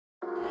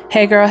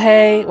Hey girl,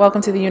 hey,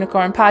 welcome to the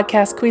Unicorn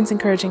Podcast, Queens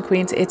Encouraging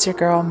Queens. It's your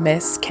girl,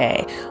 Miss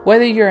K.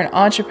 Whether you're an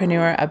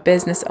entrepreneur, a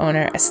business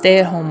owner, a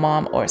stay-at-home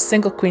mom, or a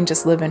single queen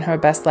just living her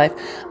best life,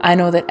 I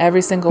know that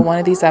every single one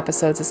of these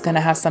episodes is going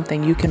to have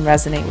something you can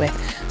resonate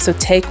with. So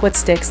take what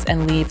sticks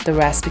and leave the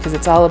rest, because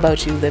it's all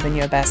about you living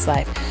your best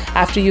life.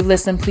 After you've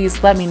listened,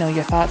 please let me know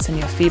your thoughts and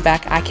your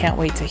feedback. I can't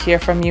wait to hear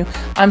from you.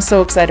 I'm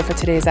so excited for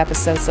today's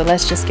episode, so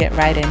let's just get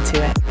right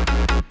into it.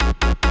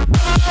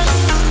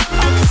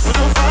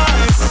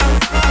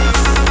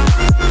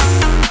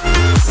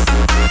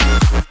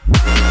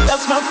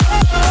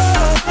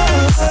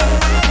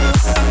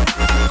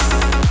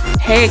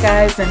 Hey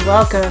guys, and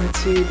welcome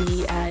to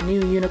the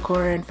new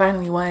Unicorn,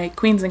 Finally White,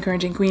 Queens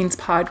Encouraging Queens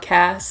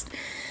podcast.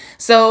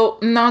 So,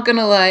 I'm not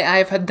gonna lie,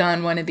 I've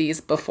done one of these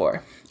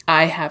before.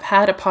 I have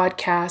had a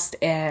podcast,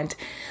 and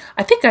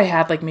I think I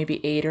had like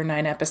maybe 8 or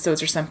 9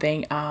 episodes or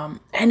something, and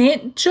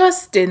it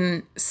just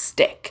didn't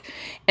stick.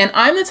 And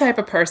I'm the type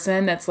of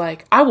person that's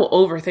like, I will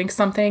overthink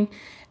something,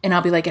 and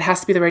I'll be like, it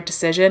has to be the right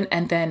decision,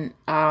 and then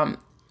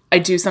I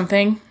do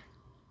something,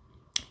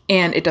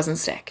 and it doesn't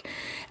stick.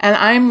 And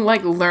I'm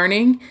like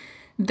learning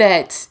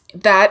that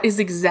is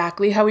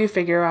exactly how we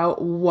figure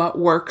out what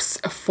works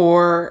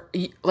for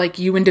like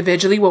you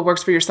individually, what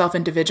works for yourself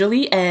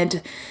individually,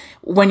 and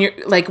when you're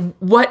like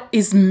what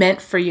is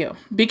meant for you.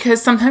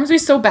 Because sometimes we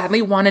so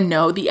badly want to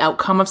know the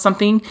outcome of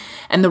something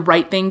and the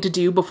right thing to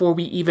do before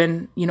we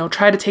even,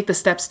 try to take the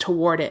steps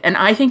toward it. And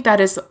I think that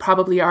is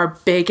probably our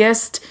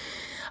biggest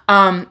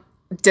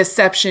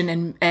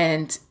deception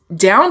and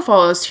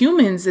downfall as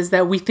humans, is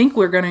that we think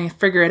we're going to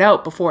figure it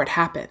out before it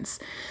happens.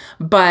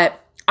 But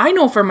I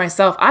know for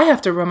myself, I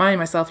have to remind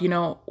myself,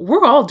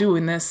 we're all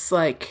doing this,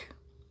 like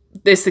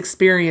this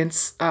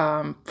experience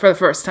for the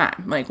first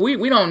time. Like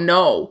we don't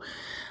know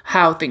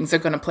how things are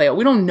going to play out.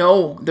 We don't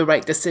know the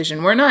right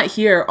decision. We're not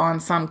here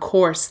on some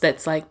course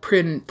that's like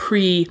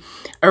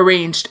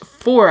pre-arranged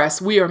for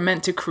us. We are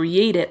meant to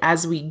create it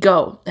as we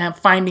go, and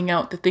finding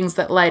out the things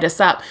that light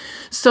us up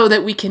so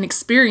that we can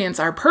experience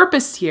our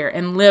purpose here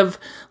and live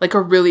like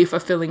a really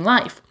fulfilling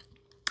life.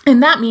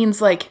 And that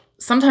means like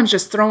sometimes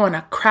just throwing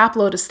a crap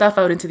load of stuff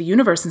out into the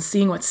universe and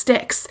seeing what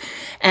sticks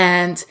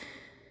and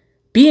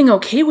being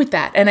okay with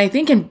that. And I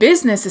think in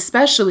business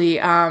especially,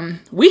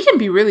 we can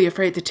be really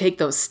afraid to take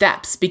those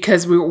steps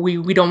because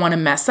we don't want to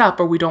mess up,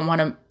 or we don't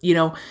want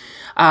to,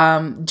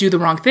 do the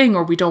wrong thing,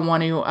 or we don't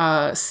want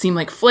to seem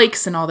like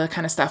flakes and all that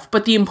kind of stuff.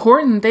 But the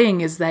important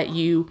thing is that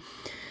you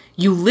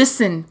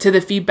listen to the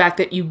feedback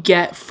that you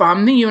get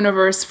from the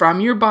universe, from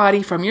your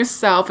body, from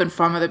yourself, and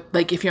from other,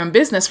 like if you're in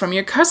business, from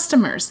your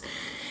customers.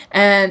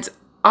 And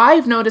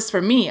I've noticed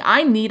for me,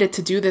 I needed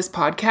to do this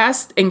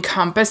podcast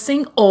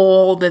encompassing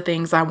all the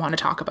things I want to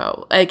talk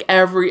about, like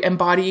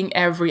embodying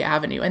every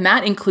avenue. And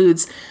that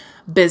includes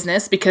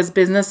business, because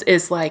business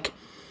is like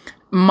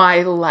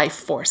my life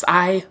force.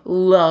 I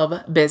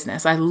love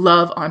business. I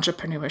love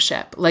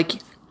entrepreneurship.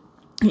 Like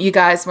you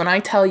guys, when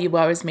I tell you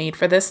I was made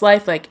for this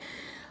life, like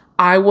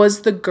I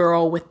was the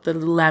girl with the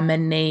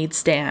lemonade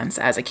stands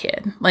as a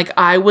kid. Like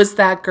I was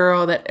that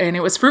girl and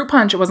it was fruit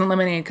punch. It wasn't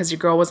lemonade because your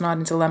girl was not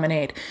into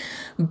lemonade,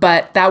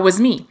 but that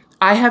was me.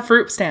 I had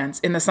fruit stands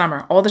in the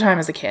summer all the time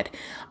as a kid.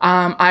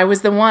 I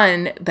was the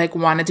one like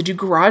wanted to do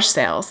garage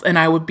sales, and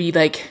I would be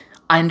like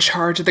in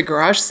charge of the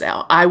garage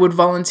sale. I would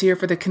volunteer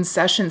for the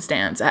concession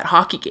stands at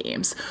hockey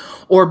games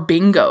or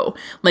bingo.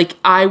 Like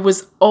I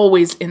was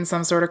always in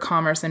some sort of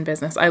commerce and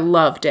business. I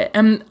loved it.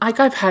 And like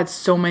I've had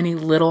so many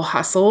little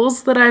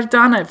hustles that I've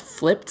done. I've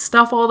flipped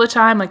stuff all the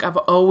time. Like I've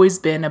always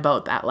been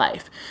about that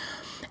life.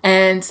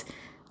 And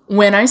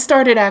when I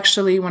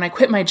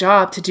quit my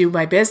job to do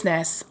my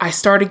business, I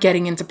started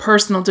getting into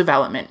personal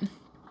development,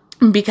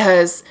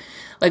 because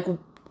like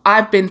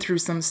I've been through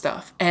some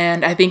stuff,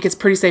 and I think it's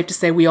pretty safe to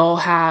say we all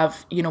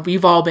have,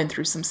 we've all been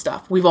through some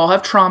stuff. We've all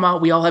have trauma.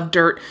 We all have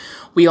dirt.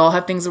 We all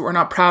have things that we're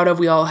not proud of.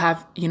 We all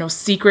have,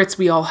 secrets.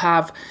 We all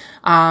have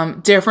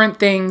different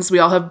things. We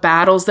all have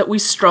battles that we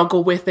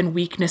struggle with, and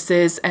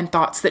weaknesses and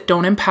thoughts that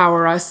don't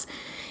empower us.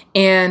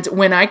 And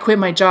when I quit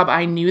my job,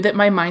 I knew that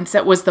my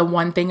mindset was the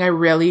one thing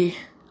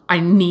I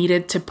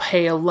needed to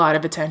pay a lot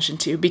of attention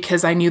to,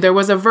 because I knew there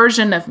was a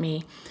version of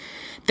me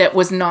that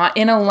was not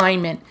in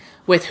alignment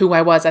with who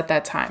I was at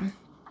that time.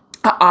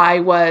 I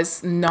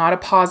was not a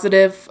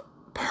positive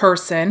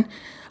person.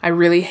 I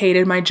really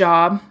hated my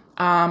job.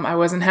 I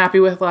wasn't happy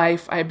with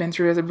life. I had been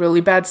through a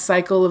really bad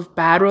cycle of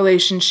bad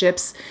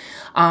relationships,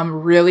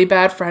 really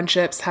bad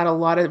friendships, had a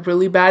lot of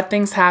really bad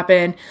things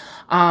happen.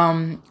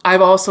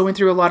 I've also went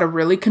through a lot of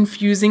really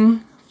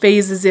confusing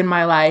phases in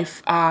my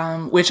life,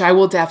 which I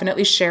will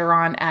definitely share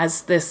on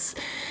as this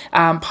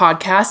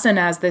podcast and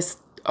as this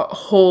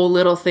whole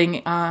little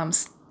thing,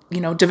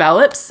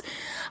 develops.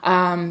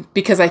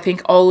 Because I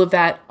think all of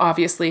that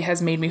obviously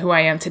has made me who I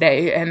am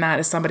today. And that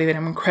is somebody that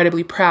I'm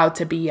incredibly proud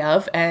to be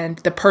of, and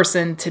the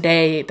person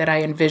today that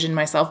I envisioned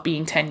myself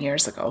being 10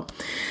 years ago.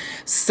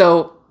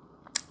 So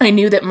I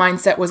knew that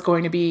mindset was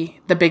going to be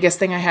the biggest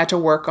thing I had to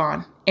work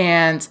on.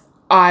 And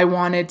I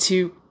wanted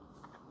to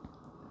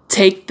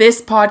take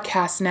this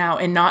podcast now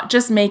and not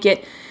just make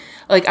it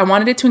Like, I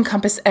wanted it to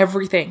encompass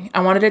everything.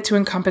 I wanted it to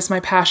encompass my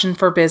passion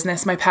for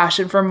business, my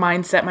passion for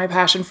mindset, my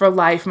passion for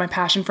life, my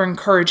passion for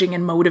encouraging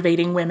and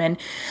motivating women,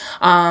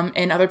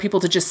 and other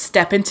people to just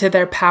step into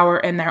their power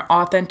and their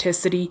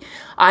authenticity.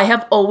 I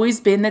have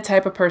always been the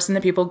type of person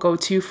that people go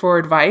to for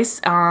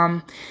advice.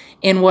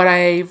 And what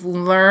I've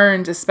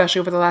learned, especially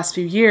over the last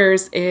few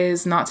years,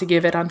 is not to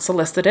give it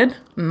unsolicited,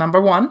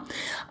 number one.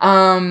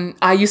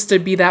 I used to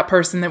be that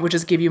person that would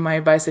just give you my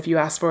advice if you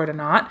asked for it or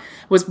not.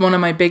 It was one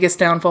of my biggest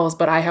downfalls,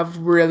 but I have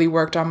really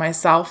worked on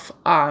myself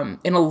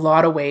in a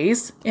lot of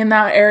ways in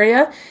that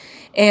area.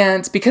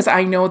 And because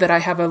I know that I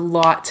have a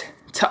lot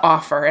to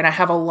offer, and I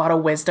have a lot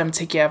of wisdom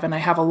to give, and I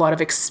have a lot of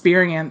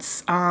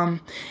experience and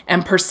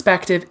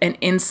perspective and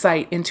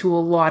insight into a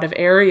lot of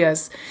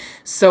areas.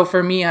 So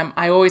for me,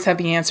 I always have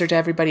the answer to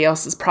everybody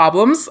else's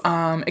problems,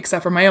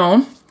 except for my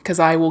own, because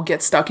I will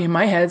get stuck in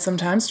my head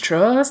sometimes,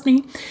 trust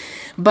me.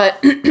 But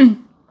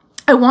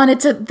I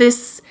wanted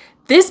this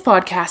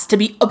podcast to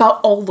be about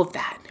all of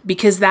that,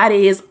 because that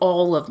is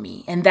all of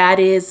me. And that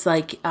is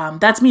like,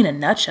 that's me in a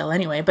nutshell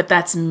anyway, but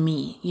that's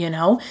me, you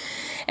know?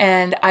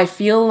 And I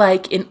feel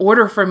like in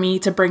order for me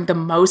to bring the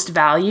most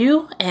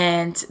value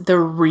and the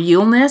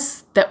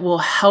realness that will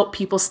help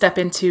people step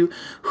into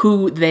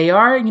who they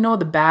are, you know,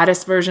 the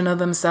baddest version of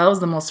themselves,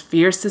 the most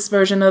fiercest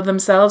version of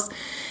themselves,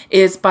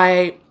 is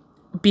by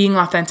being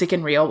authentic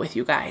and real with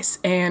you guys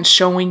and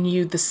showing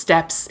you the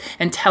steps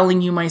and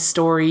telling you my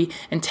story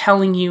and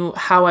telling you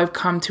how I've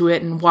come to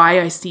it and why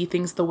I see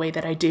things the way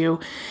that I do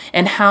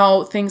and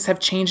how things have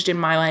changed in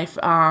my life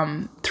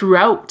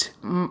throughout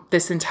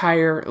this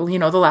entire, you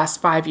know, the last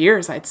 5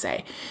 years, I'd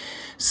say.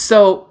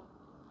 So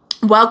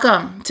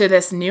welcome to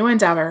this new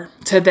endeavor,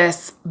 to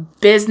this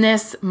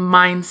business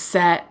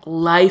mindset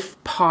life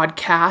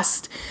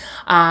podcast.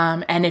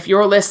 And if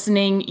you're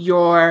listening,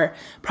 you're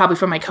probably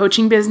from my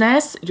coaching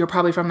business. You're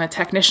probably from the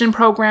technician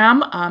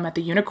program at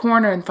the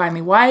Unicorn or in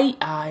Finally White.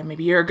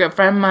 Maybe you're a good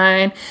friend of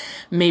mine.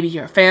 Maybe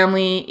you're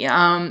family.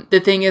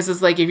 The thing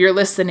is like, if you're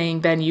listening,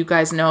 then you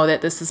guys know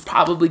that this is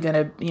probably going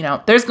to, you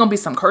know, there's going to be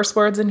some curse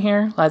words in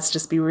here. Let's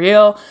just be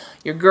real.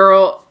 Your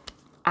girl,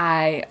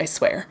 I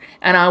swear.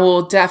 And I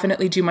will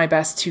definitely do my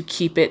best to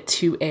keep it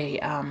to a,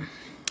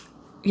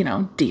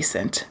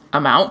 decent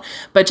amount.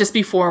 But just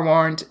be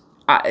forewarned,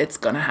 it's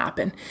going to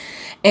happen.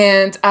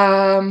 And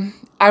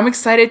I'm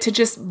excited to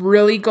just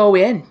really go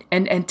in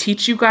and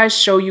teach you guys,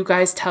 show you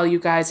guys, tell you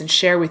guys, and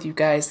share with you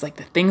guys like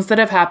the things that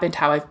have happened,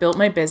 how I've built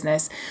my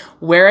business,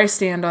 where I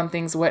stand on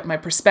things, what my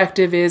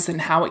perspective is,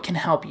 and how it can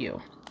help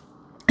you.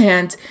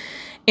 And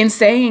in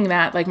saying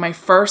that, like my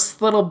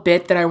first little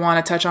bit that I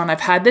want to touch on,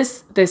 I've had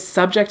this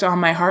subject on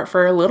my heart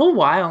for a little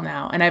while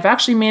now, and I've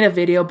actually made a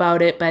video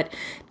about it, but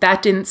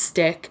that didn't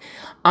stick.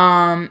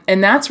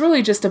 And that's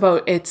really just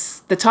about,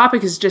 the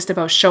topic is just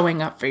about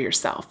showing up for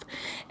yourself.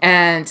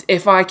 And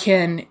if I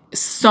can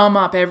sum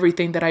up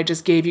everything that I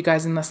just gave you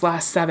guys in this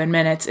last 7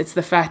 minutes, it's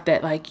the fact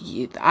that like,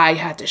 I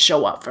had to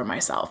show up for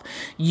myself.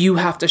 You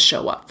have to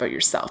show up for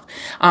yourself.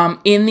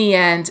 In the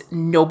end,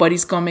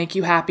 nobody's going to make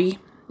you happy.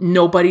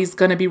 Nobody's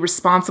going to be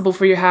responsible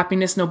for your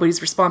happiness.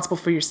 Nobody's responsible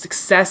for your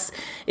success.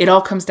 It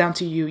all comes down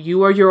to you.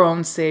 You are your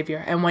own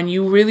savior. And when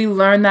you really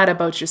learn that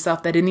about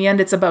yourself, that in the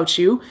end, it's about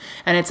you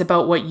and it's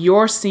about what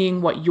you're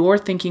seeing, what you're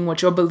thinking,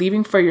 what you're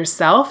believing for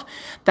yourself,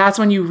 that's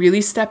when you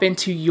really step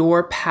into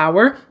your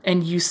power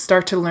and you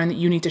start to learn that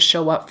you need to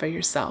show up for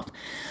yourself.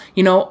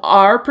 You know,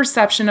 our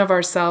perception of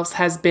ourselves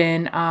has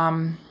been,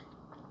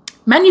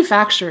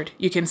 manufactured,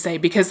 you can say,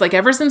 because like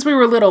ever since we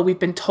were little, we've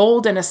been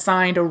told and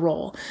assigned a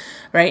role,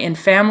 right? In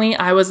family,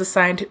 I was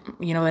assigned,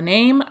 the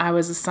name, I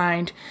was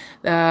assigned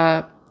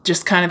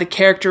just kind of the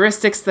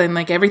characteristics, then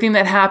like everything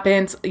that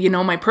happens,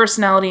 my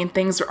personality and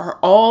things are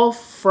all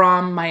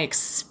from my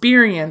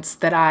experience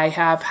that I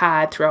have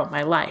had throughout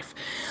my life.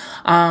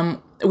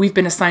 We've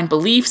been assigned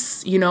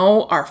beliefs,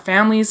 our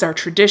families, our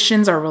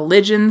traditions, our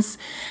religions,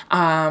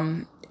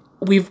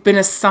 we've been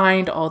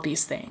assigned all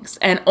these things.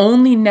 And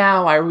only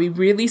now are we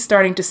really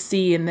starting to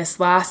see in this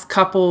last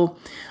couple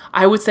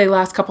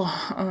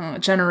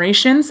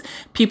generations,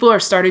 people are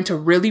starting to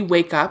really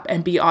wake up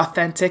and be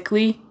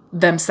authentically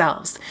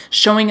themselves,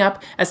 showing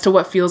up as to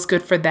what feels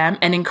good for them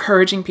and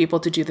encouraging people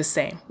to do the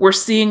same. We're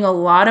seeing a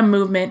lot of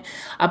movement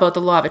about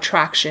the law of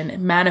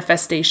attraction,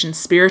 manifestation,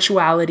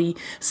 spirituality,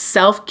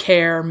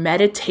 self-care,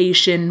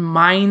 meditation,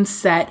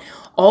 mindset.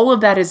 All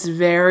of that is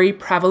very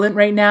prevalent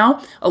right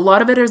now. A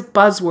lot of it is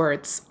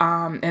buzzwords.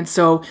 And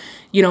so,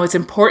 it's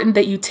important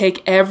that you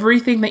take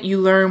everything that you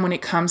learn when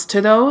it comes to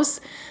those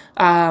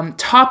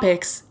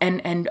topics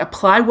and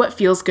apply what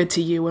feels good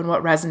to you and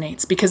what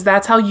resonates, because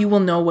that's how you will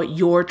know what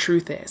your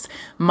truth is.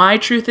 My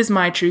truth is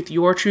my truth.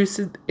 Your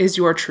truth is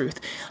your truth.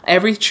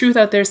 Every truth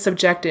out there is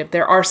subjective.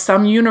 There are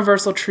some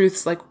universal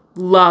truths like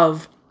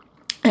love,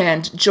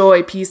 and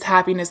joy, peace,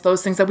 happiness,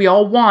 those things that we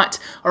all want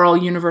are all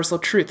universal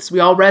truths.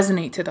 We all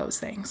resonate to those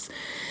things.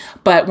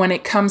 But when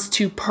it comes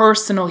to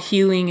personal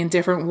healing and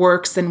different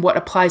works and what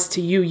applies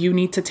to you, you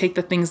need to take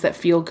the things that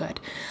feel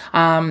good.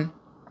 And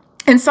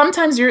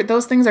sometimes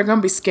those things are going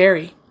to be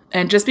scary.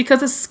 And just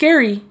because it's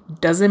scary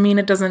doesn't mean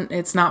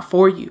it's not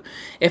for you.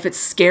 If it's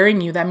scaring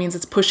you, that means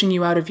it's pushing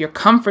you out of your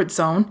comfort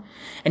zone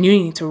and you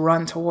need to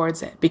run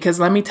towards it. Because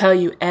let me tell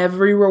you,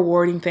 every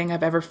rewarding thing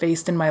I've ever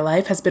faced in my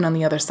life has been on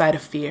the other side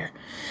of fear.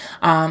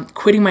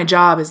 Quitting my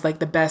job is like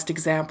the best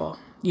example.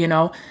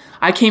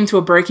 I came to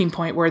a breaking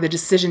point where the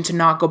decision to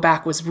not go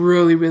back was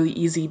really, really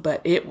easy,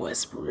 but it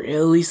was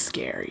really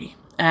scary.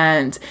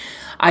 And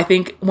I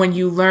think when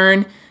you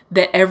learn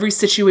that every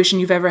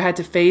situation you've ever had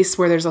to face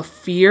where there's a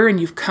fear and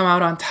you've come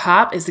out on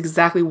top is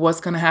exactly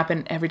what's going to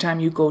happen every time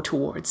you go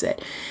towards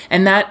it.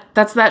 And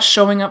that's that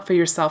showing up for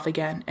yourself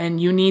again. And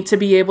you need to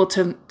be able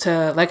to,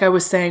 like I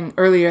was saying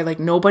earlier, like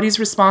nobody's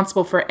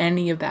responsible for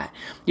any of that.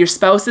 Your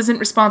spouse isn't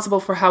responsible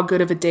for how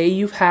good of a day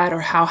you've had or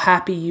how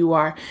happy you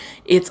are.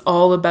 It's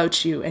all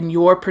about you and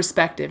your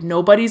perspective.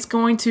 Nobody's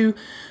going to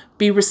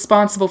be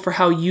responsible for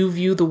how you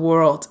view the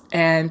world,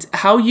 and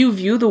how you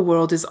view the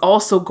world is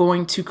also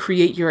going to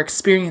create your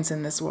experience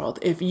in this world.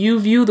 If you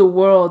view the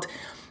world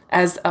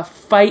as a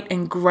fight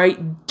and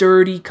gright,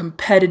 dirty,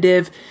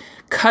 competitive,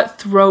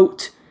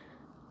 cutthroat,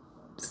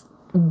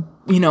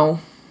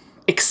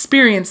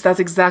 experience,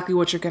 that's exactly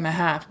what you're going to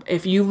have.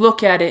 If you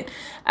look at it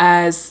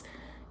as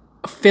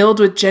filled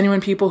with genuine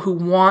people who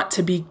want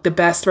to be the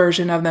best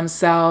version of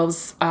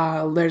themselves.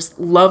 There's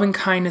love and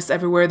kindness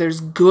everywhere. There's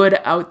good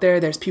out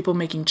there. There's people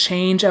making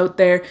change out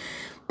there.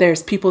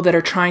 There's people that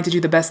are trying to do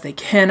the best they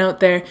can out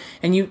there.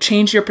 And you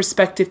change your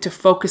perspective to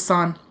focus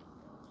on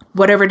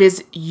whatever it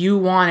is you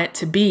want it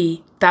to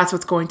be. That's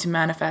what's going to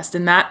manifest.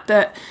 And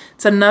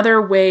it's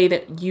another way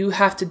that you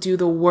have to do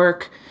the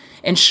work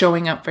and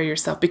showing up for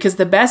yourself, because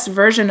the best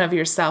version of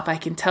yourself, I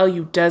can tell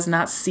you, does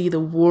not see the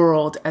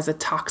world as a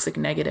toxic,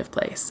 negative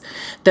place.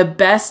 The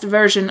best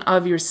version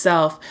of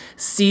yourself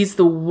sees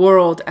the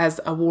world as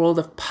a world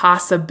of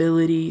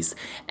possibilities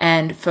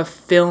and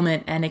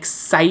fulfillment and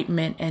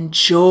excitement and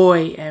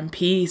joy and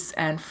peace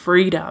and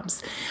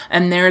freedoms.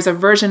 And there's a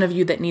version of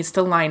you that needs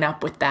to line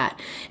up with that.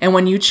 And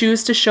when you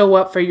choose to show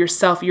up for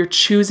yourself, you're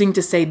choosing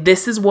to say,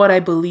 this is what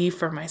I believe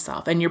for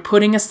myself. And you're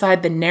putting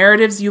aside the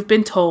narratives you've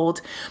been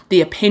told,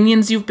 the opinions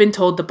you've been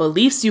told, the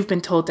beliefs you've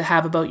been told to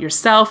have about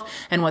yourself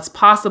and what's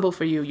possible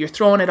for you. You're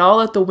throwing it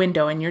all out the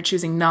window and you're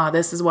choosing,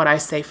 this is what I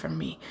say for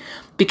me.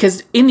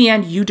 Because in the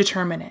end, you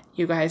determine it,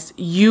 you guys.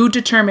 You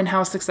determine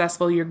how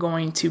successful you're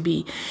going to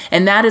be.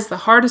 And that is the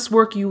hardest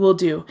work you will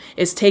do,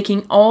 is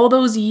taking all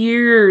those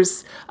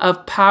years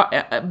of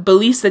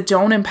beliefs that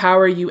don't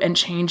empower you and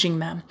changing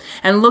them.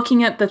 And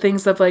looking at the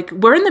things of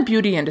we're in the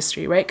beauty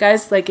industry, right,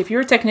 guys? Like if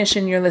you're a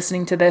technician, you're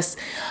listening to this,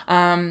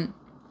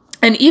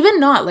 and even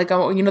not,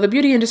 the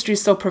beauty industry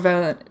is so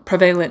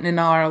prevalent in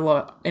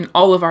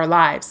all of our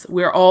lives.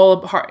 We're all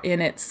a part in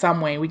it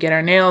some way. We get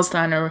our nails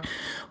done, or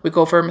we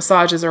go for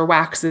massages or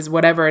waxes,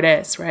 whatever it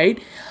is,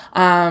 right?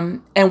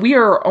 And we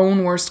are our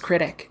own worst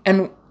critic.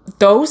 And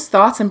those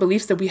thoughts and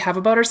beliefs that we have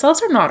about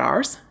ourselves are not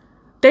ours.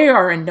 They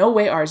are in no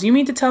way ours. You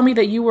mean to tell me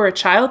that you were a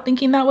child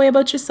thinking that way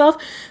about yourself?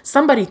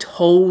 Somebody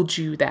told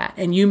you that,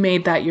 and you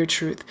made that your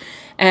truth.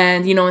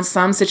 And, in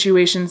some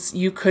situations,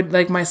 you could,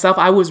 like myself,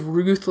 I was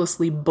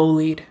ruthlessly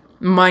bullied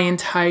my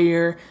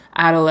entire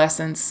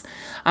adolescence.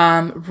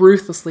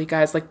 Ruthlessly,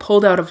 guys,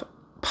 pulled out of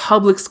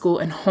public school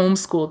and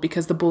homeschooled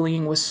because the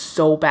bullying was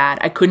so bad.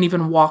 I couldn't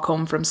even walk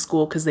home from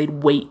school because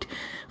they'd wait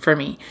for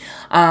me.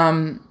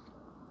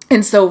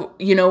 And so,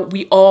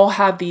 we all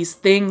have these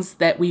things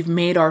that we've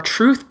made our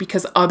truth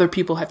because other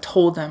people have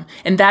told them.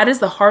 And that is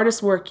the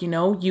hardest work,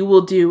 you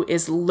will do,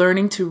 is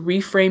learning to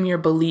reframe your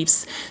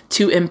beliefs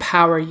to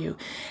empower you.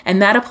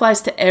 And that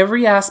applies to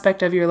every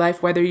aspect of your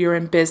life, whether you're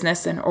in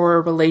business or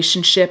a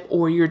relationship,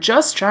 or you're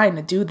just trying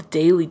to do the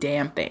daily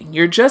damn thing.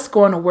 You're just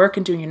going to work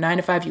and doing your 9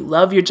 to 5. You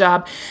love your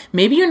job.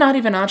 Maybe you're not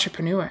even an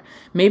entrepreneur.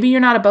 Maybe you're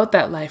not about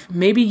that life.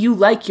 Maybe you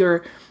like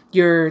your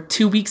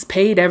 2 weeks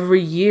paid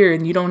every year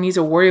and you don't need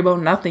to worry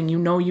about nothing.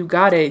 You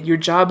got it. Your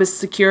job is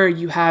secure.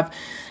 You have,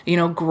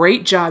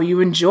 great job. You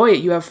enjoy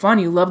it. You have fun.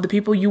 You love the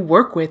people you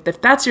work with. If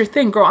that's your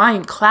thing, girl, I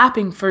am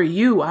clapping for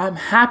you. I'm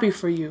happy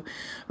for you,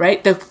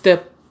 right?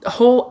 The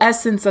whole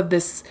essence of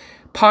this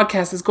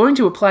podcast is going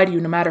to apply to you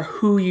no matter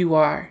who you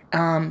are.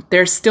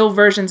 There's still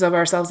versions of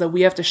ourselves that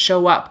we have to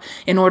show up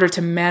in order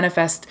to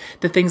manifest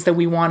the things that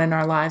we want in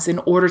our lives, in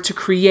order to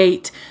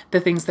create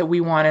the things that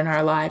we want in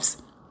our lives.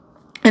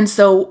 And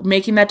so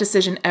making that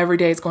decision every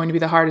day is going to be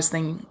the hardest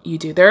thing you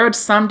do. There are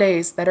some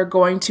days that are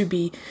going to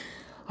be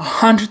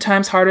 100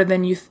 times harder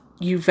than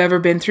you've ever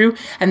been through.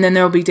 And then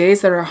there will be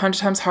days that are 100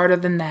 times harder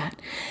than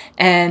that.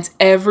 And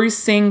every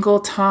single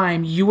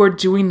time you are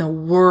doing the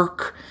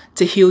work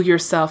to heal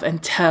yourself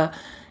and to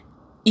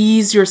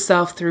ease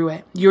yourself through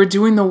it. You're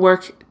doing the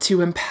work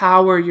to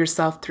empower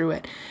yourself through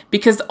it.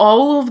 Because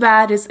all of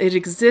that it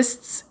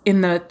exists in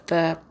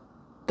the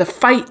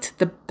fight,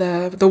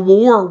 the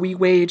war we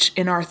wage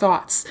in our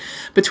thoughts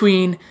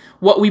between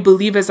what we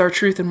believe is our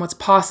truth and what's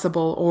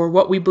possible, or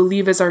what we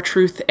believe is our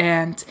truth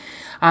and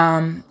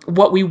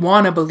what we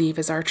want to believe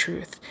is our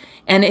truth.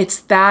 And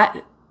it's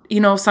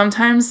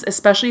sometimes,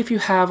 especially if you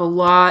have a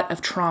lot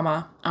of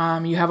trauma,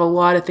 you have a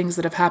lot of things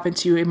that have happened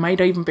to you, it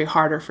might even be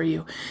harder for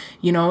you,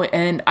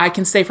 and I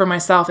can say for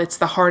myself, it's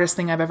the hardest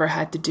thing I've ever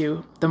had to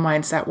do, the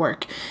mindset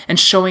work and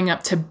showing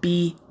up to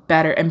be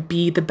better and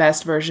be the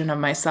best version of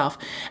myself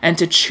and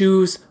to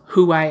choose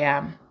who I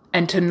am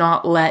and to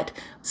not let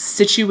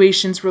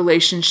situations,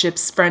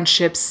 relationships,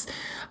 friendships,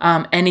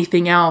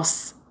 anything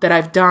else that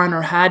I've done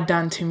or had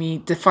done to me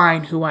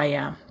define who I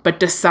am, but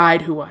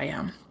decide who I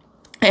am.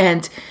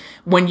 And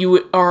when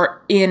you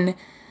are in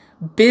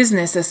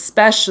business,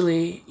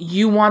 especially,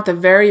 you want the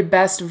very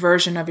best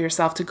version of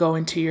yourself to go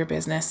into your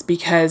business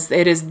because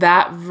it is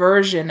that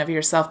version of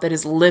yourself that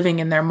is living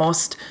in their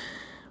most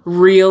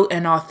real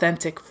and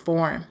authentic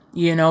form.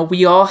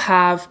 We all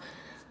have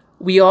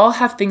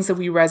things that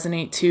we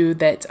resonate to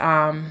that,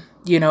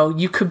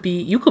 you could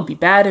be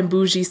bad and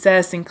bougie,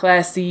 sass and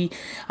classy.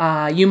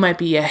 You might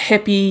be a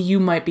hippie. You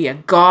might be a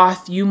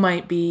goth. You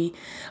might be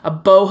a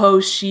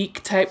boho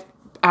chic type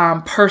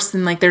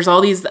person. Like there's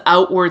all these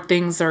outward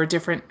things or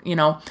different,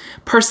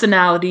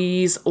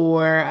 personalities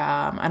or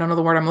I don't know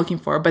the word I'm looking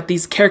for, but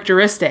these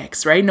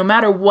characteristics, right? No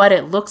matter what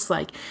it looks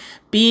like,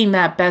 being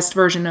that best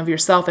version of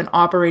yourself and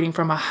operating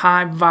from a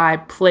high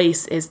vibe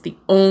place is the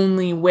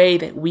only way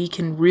that we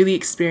can really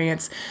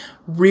experience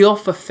real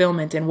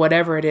fulfillment in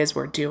whatever it is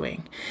we're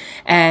doing.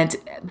 And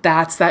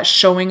that's that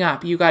showing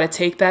up. You got to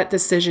take that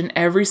decision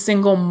every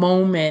single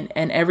moment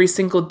and every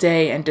single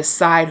day and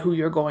decide who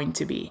you're going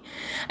to be.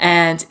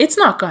 And it's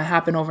not going to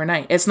happen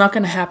overnight. It's not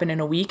going to happen in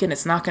a week and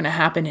it's not going to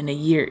happen in a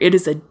year. It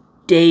is a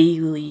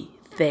daily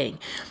thing.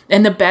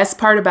 And the best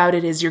part about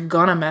it is you're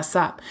gonna mess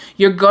up.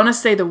 You're gonna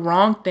say the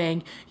wrong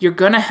thing. You're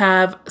gonna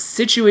have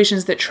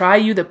situations that try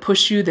you, that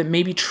push you, that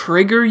maybe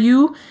trigger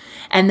you.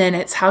 And then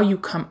it's how you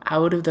come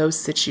out of those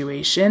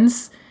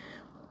situations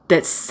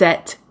that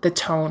set the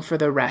tone for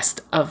the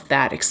rest of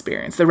that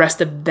experience, the rest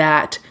of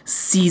that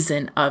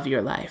season of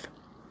your life.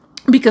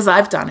 Because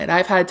I've done it.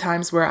 I've had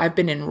times where I've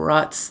been in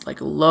ruts, like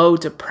low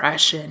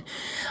depression.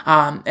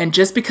 And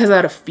just because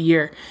out of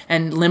fear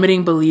and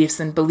limiting beliefs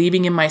and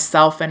believing in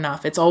myself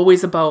enough, it's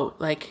always about,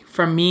 like,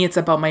 for me, it's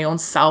about my own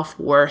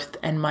self-worth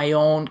and my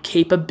own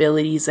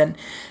capabilities and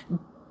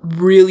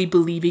really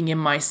believing in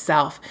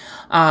myself.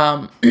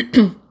 But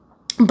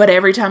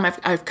every time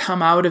I've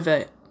come out of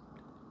it,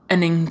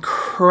 an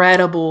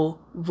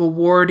incredible,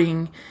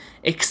 rewarding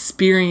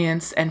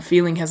experience and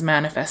feeling has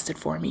manifested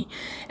for me.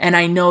 And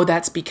I know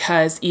that's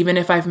because even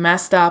if I've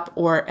messed up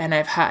and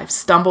I've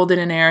stumbled in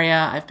an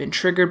area, I've been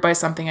triggered by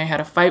something, I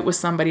had a fight with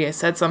somebody, I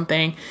said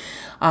something,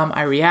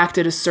 I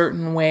reacted a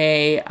certain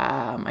way,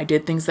 I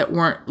did things that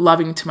weren't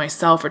loving to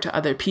myself or to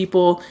other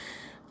people,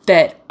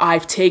 that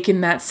I've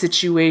taken that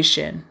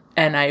situation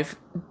and I've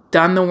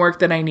done the work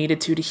that I needed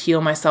to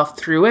heal myself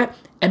through it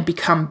and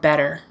become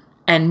better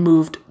and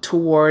moved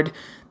toward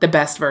the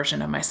best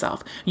version of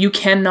myself. You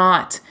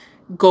cannot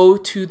go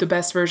to the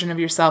best version of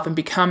yourself and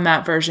become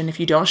that version if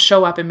you don't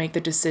show up and make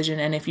the decision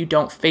and if you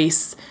don't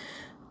face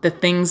the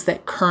things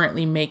that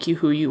currently make you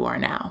who you are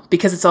now.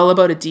 Because it's all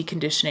about a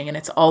deconditioning and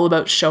it's all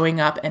about showing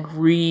up and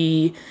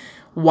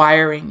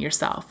rewiring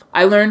yourself.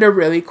 I learned a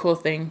really cool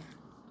thing.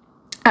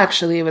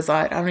 Actually, it was,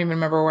 I don't even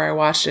remember where I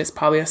watched it. It's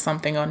probably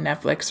something on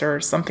Netflix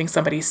or something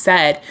somebody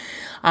said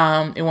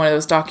in one of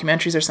those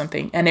documentaries or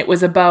something. And it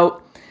was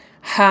about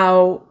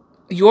how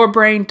your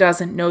brain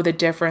doesn't know the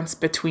difference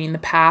between the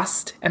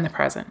past and the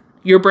present.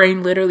 Your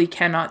brain literally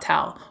cannot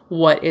tell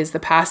what is the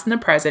past and the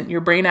present. Your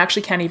brain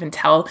actually can't even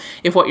tell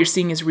if what you're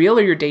seeing is real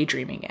or you're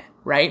daydreaming it,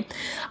 right?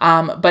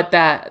 But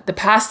the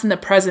past and the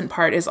present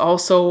part is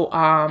also,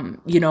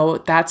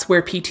 that's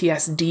where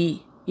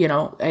PTSD,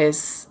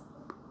 is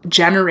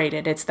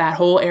generated. It's that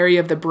whole area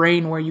of the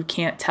brain where you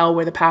can't tell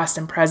where the past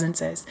and present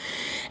is.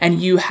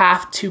 And you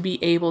have to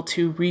be able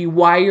to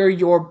rewire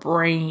your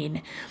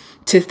brain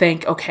to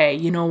think, okay,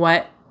 you know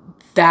what?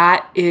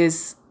 That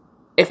is,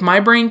 if my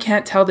brain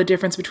can't tell the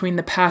difference between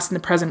the past and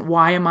the present,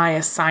 why am I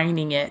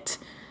assigning it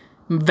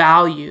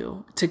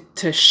value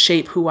to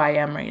shape who I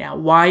am right now?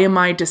 Why am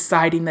I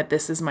deciding that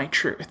this is my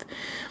truth?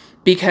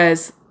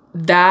 Because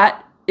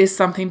that is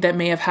something that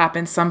may have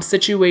happened, some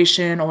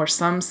situation or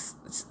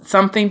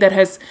something that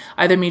has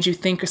either made you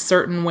think a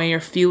certain way or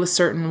feel a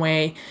certain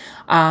way.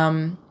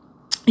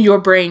 Your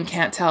brain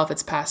can't tell if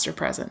it's past or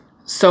present.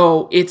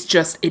 So it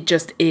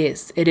just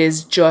is. It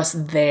is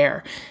just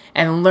there.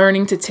 And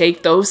learning to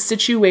take those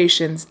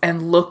situations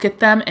and look at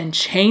them and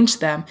change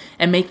them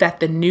and make that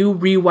the new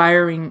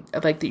rewiring,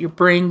 like, that your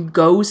brain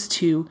goes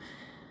to,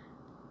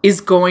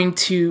 is going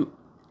to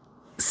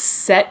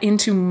set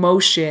into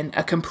motion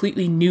a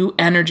completely new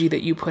energy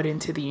that you put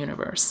into the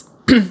universe.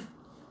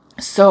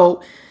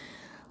 So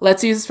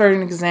let's use this for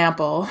an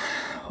example.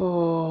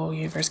 Oh,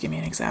 universe, give me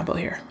an example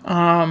here.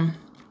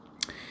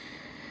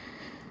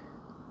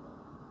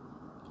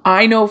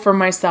 I know for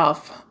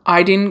myself,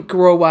 I didn't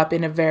grow up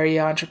in a very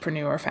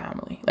entrepreneur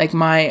family. Like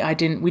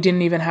we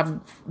didn't even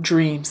have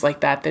dreams like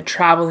that. That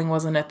traveling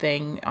wasn't a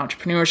thing.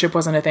 Entrepreneurship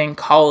wasn't a thing.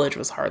 College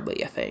was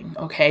hardly a thing.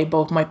 Okay.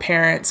 Both my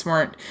parents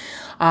weren't,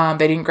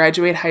 they didn't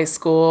graduate high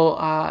school,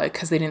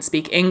 cause they didn't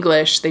speak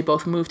English. They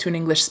both moved to an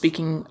English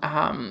speaking,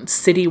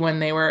 city when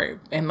they were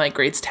in like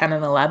grades 10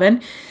 and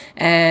 11.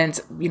 And,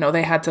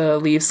 they had to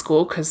leave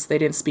school cause they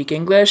didn't speak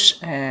English,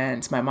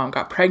 and my mom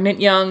got pregnant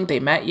young.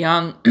 They met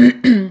young.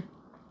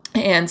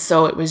 And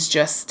so it was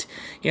just,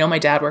 my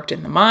dad worked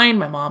in the mine.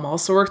 My mom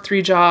also worked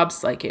 3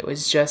 jobs. Like, it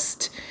was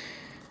just,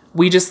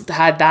 we just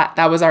had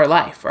that was our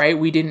life, right?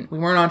 We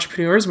weren't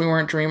entrepreneurs. We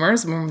weren't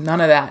dreamers.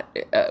 None of that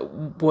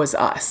was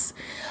us.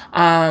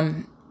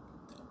 And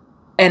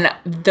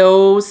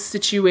those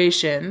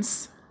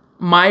situations,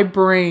 my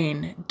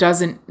brain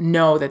doesn't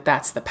know that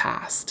that's the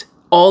past.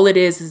 All it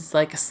is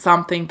like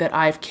something that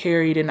I've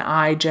carried and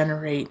I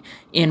generate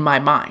in my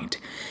mind.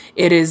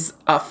 It is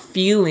a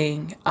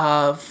feeling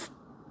of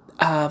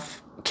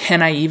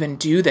can I even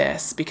do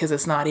this, because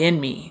it's not in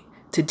me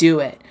to do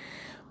it.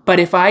 But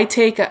if I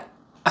take a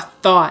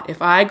thought,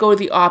 if I go to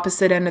the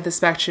opposite end of the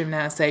spectrum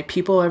now, say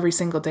people every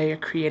single day are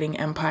creating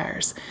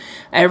empires.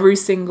 Every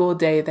single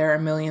day there are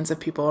millions of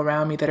people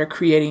around me that are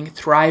creating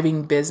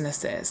thriving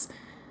businesses.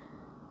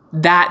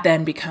 That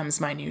then becomes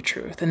my new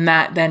truth, and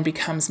that then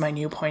becomes my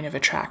new point of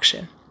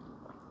attraction.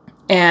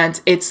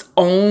 And it's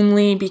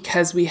only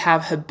because we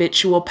have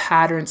habitual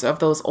patterns of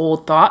those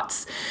old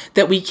thoughts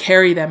that we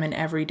carry them in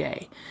every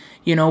day.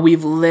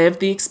 We've lived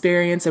the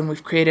experience and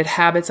we've created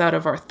habits out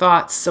of our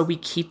thoughts, so we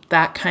keep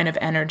that kind of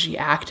energy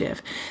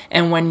active.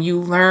 And when you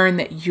learn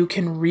that you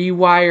can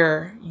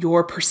rewire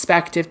your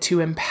perspective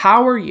to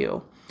empower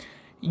you,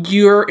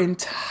 your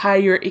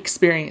entire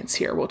experience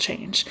here will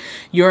change.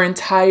 Your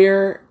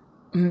entire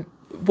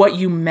what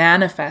you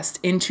manifest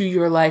into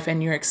your life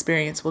and your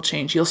experience will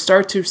change. You'll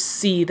start to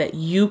see that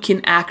you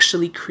can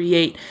actually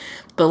create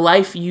the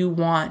life you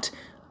want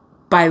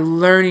by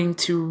learning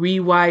to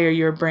rewire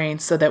your brain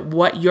so that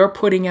what you're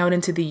putting out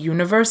into the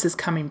universe is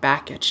coming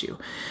back at you.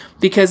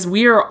 Because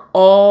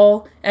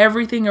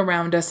everything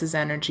around us is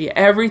energy.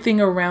 Everything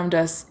around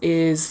us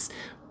is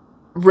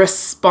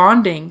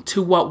responding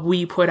to what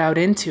we put out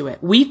into it.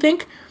 We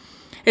think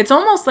it's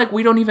almost like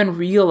we don't even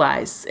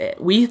realize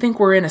it. We think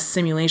we're in a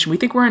simulation. We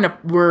think we're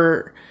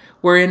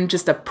in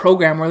just a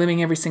program. We're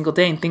living every single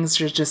day and things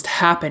are just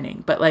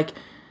happening. But like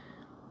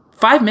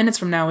 5 minutes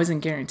from now isn't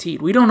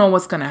guaranteed. We don't know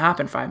what's going to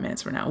happen 5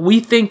 minutes from now. We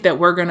think that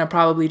we're going to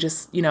probably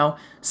just,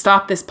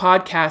 stop this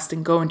podcast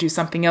and go and do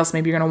something else.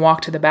 Maybe you're going to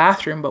walk to the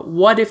bathroom. But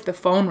what if the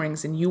phone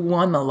rings and you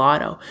won the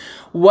lotto?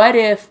 What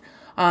if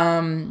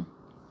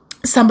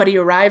somebody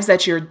arrives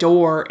at your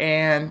door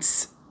and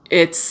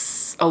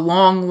it's a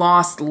long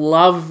lost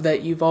love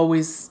that you've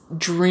always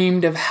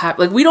dreamed of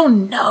like, we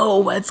don't know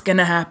what's going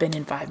to happen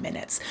in 5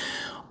 minutes.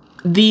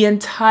 The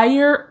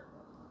entire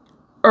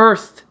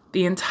earth,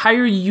 the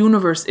entire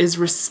universe is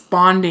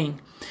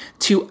responding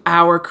to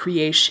our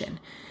creation.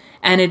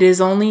 And it is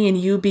only in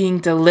you being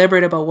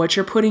deliberate about what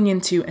you're putting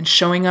into and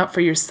showing up for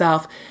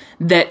yourself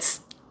that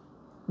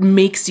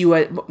makes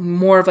you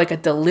more of like a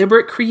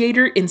deliberate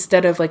creator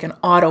instead of like an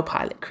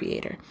autopilot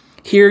creator.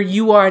 Here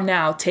you are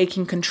now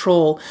taking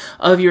control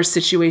of your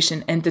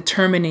situation and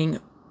determining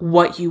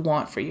what you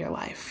want for your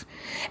life.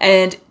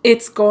 And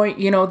it's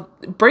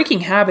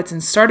breaking habits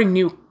and starting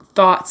new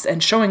thoughts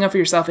and showing up for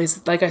yourself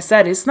is, like I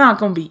said, it's not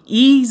going to be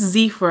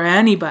easy for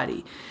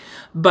anybody.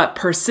 But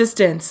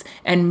persistence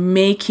and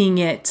making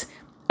it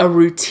a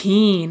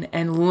routine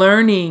and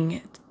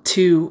learning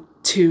to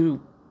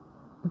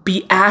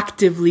be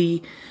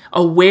actively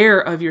aware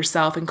of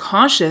yourself and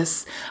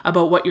conscious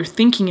about what you're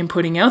thinking and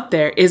putting out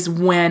there is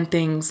when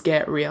things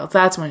get real.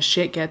 That's when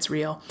shit gets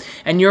real.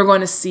 And you're going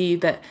to see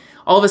that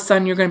all of a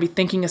sudden you're going to be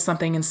thinking of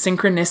something and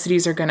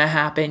synchronicities are going to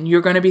happen.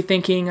 You're going to be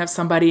thinking of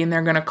somebody and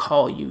they're going to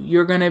call you.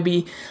 You're going to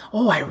be,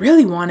 I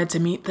really wanted to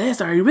meet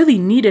this, or I really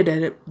needed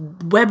a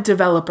web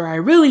developer. I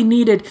really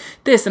needed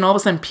this. And all of a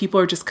sudden people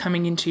are just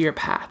coming into your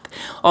path.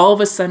 All of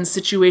a sudden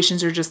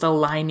situations are just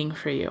aligning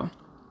for you.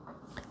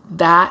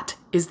 That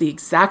is the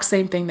exact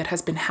same thing that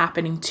has been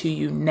happening to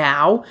you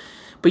now,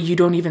 but you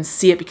don't even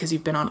see it because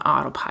you've been on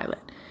autopilot.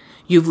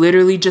 You've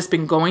literally just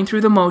been going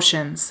through the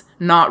motions,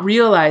 not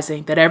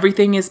realizing that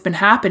everything has been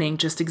happening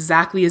just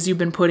exactly as you've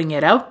been putting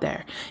it out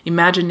there.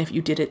 Imagine if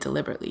you did it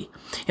deliberately.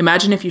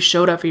 Imagine if you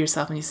showed up for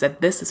yourself and you said,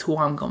 this is who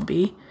I'm going to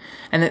be.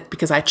 And that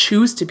because I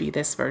choose to be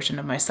this version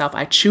of myself,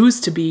 I choose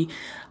to be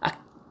a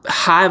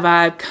high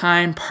vibe,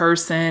 kind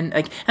person.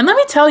 And let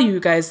me tell you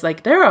guys,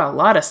 there are a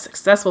lot of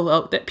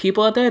successful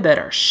people out there that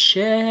are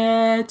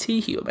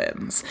shitty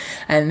humans,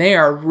 and they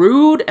are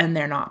rude, and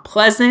they're not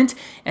pleasant,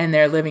 and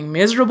they're living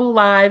miserable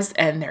lives,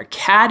 and they're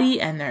catty,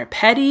 and they're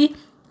petty.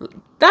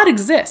 That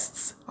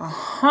exists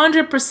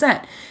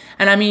 100%.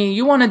 And I mean,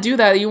 you want to do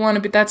that. You want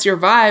to be, that's your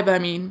vibe. I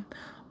mean,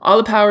 all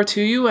the power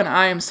to you, and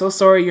I am so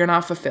sorry you're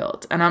not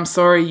fulfilled. And I'm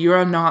sorry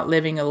you're not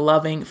living a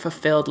loving,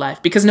 fulfilled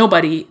life, because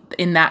nobody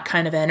in that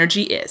kind of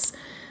energy is.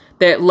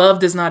 That love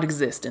does not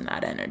exist in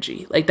that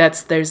energy.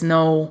 There's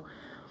no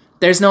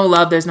there's no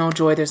love, there's no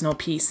joy, there's no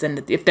peace,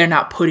 and if they're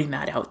not putting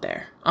that out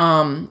there.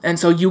 And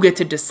so you get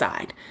to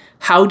decide,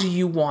 how do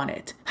you want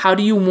it? How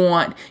do you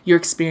want your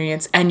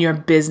experience and your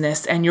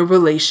business and your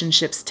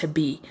relationships to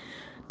be?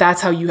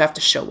 That's how you have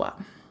to show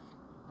up.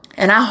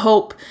 And I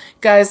hope,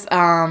 guys,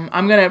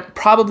 I'm going to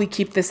probably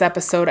keep this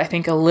episode, I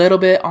think, a little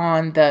bit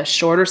on the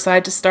shorter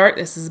side to start.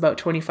 This is about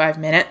 25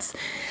 minutes.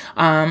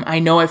 I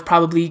know I've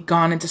probably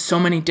gone into so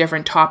many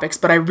different topics,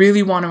 but I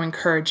really want to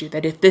encourage you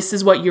that if this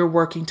is what you're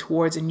working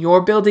towards and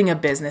you're building a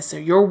business or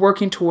you're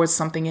working towards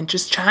something and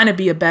just trying to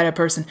be a better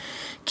person,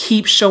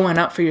 keep showing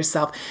up for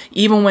yourself.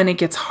 Even when it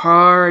gets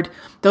hard,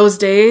 those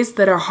days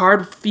that are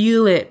hard,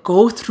 feel it,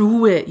 go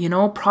through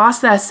it,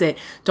 process it.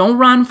 Don't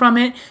run from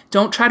it.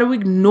 Don't try to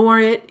ignore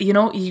it.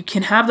 You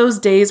can have those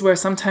days where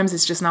sometimes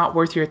it's just not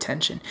worth your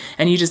attention.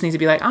 And you just need to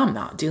be like, I'm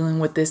not dealing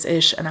with this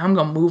ish, and I'm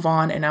going to move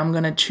on and I'm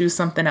going to choose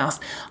something else.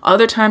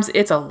 Other times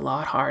it's a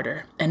lot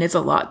harder and it's a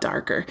lot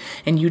darker,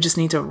 and you just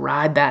need to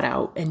ride that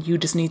out, and you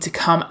just need to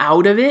come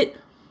out of it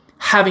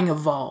having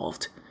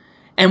evolved.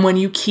 And when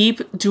you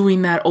keep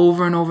doing that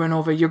over and over and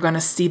over, you're going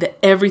to see that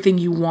everything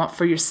you want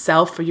for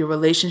yourself, for your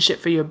relationship,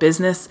 for your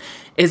business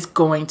is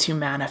going to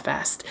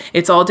manifest.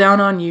 It's all down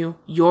on you.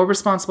 You're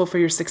responsible for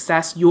your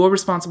success. You're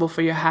responsible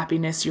for your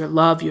happiness, your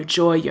love, your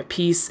joy, your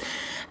peace,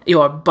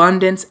 your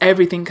abundance.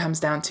 Everything comes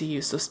down to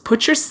you. So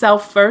put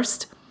yourself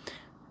first.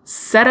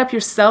 Set up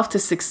yourself to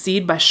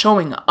succeed by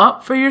showing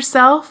up for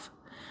yourself.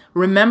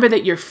 Remember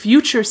that your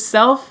future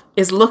self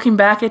is looking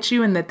back at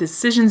you and the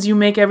decisions you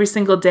make every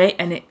single day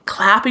and it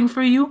clapping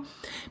for you,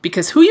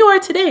 because who you are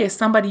today is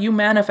somebody you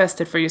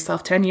manifested for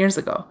yourself 10 years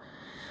ago.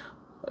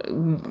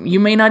 You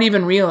may not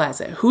even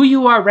realize it. Who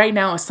you are right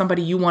now is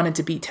somebody you wanted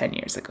to be 10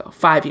 years ago,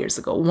 5 years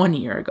ago, 1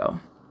 year ago.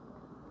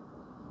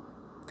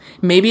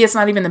 Maybe it's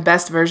not even the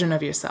best version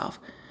of yourself,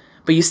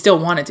 but you still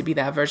wanted to be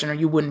that version or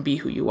you wouldn't be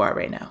who you are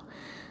right now.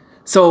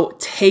 So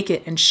take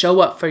it and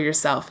show up for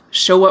yourself.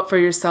 Show up for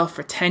yourself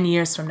for 10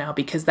 years from now,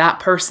 because that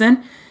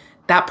person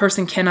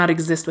cannot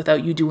exist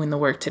without you doing the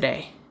work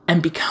today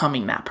and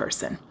becoming that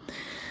person.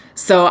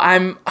 So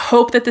I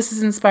hope that this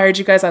has inspired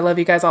you guys. I love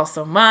you guys all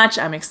so much.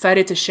 I'm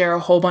excited to share a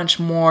whole bunch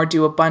more,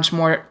 do a bunch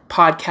more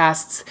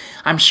podcasts.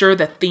 I'm sure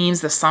the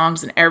themes, the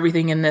songs, and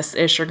everything in this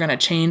ish are going to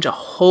change a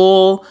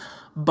whole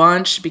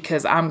bunch,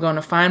 because I'm going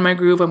to find my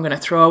groove. I'm going to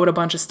throw out a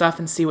bunch of stuff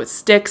and see what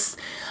sticks.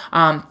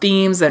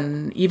 Themes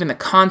and even the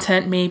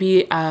content,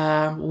 maybe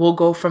we'll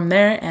go from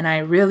there. And I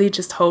really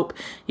just hope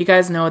you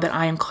guys know that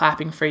I am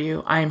clapping for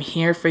you. I am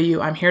here for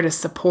you. I'm here to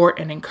support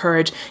and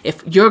encourage.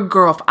 If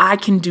I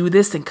can do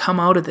this and come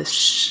out of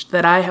this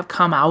that I have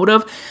come out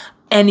of,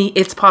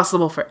 it's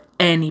possible for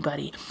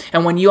anybody.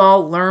 And when you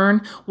all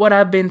learn what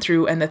I've been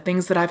through and the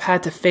things that I've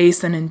had to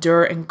face and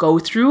endure and go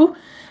through,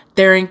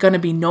 there ain't going to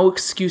be no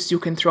excuse you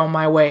can throw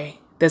my way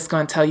that's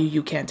going to tell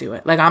you can't do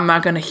it. Like, I'm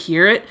not going to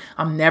hear it.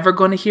 I'm never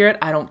going to hear it.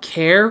 I don't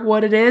care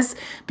what it is,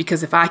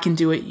 because if I can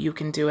do it, you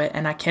can do it.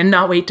 And I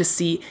cannot wait to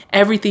see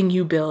everything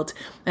you build.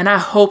 And I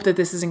hope that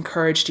this has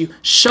encouraged you.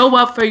 Show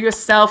up for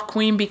yourself,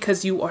 Queen,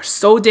 because you are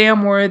so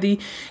damn worthy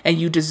and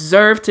you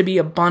deserve to be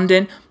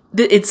abundant.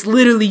 It's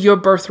literally your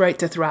birthright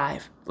to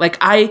thrive. Like,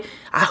 I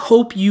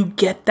hope you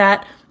get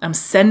that. I'm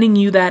sending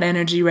you that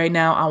energy right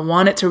now. I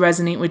want it to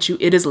resonate with you.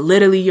 It is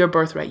literally your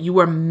birthright. You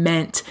are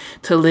meant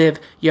to live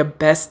your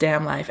best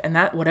damn life. And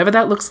that, whatever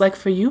that looks like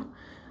for you,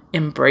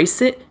 embrace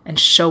it and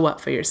show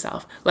up for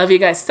yourself. Love you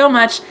guys so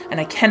much. And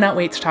I cannot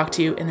wait to talk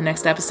to you in the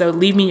next episode.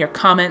 Leave me your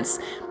comments,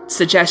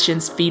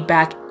 suggestions,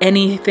 feedback,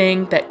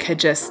 anything that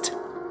could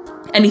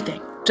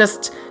anything.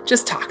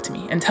 Just talk to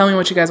me and tell me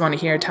what you guys want to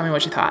hear. Tell me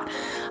what you thought.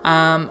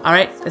 All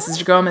right, this is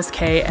your girl, Miss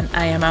K, and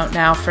I am out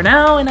now for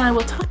now, and I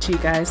will talk to you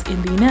guys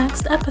in the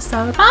next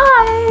episode.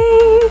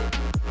 Bye!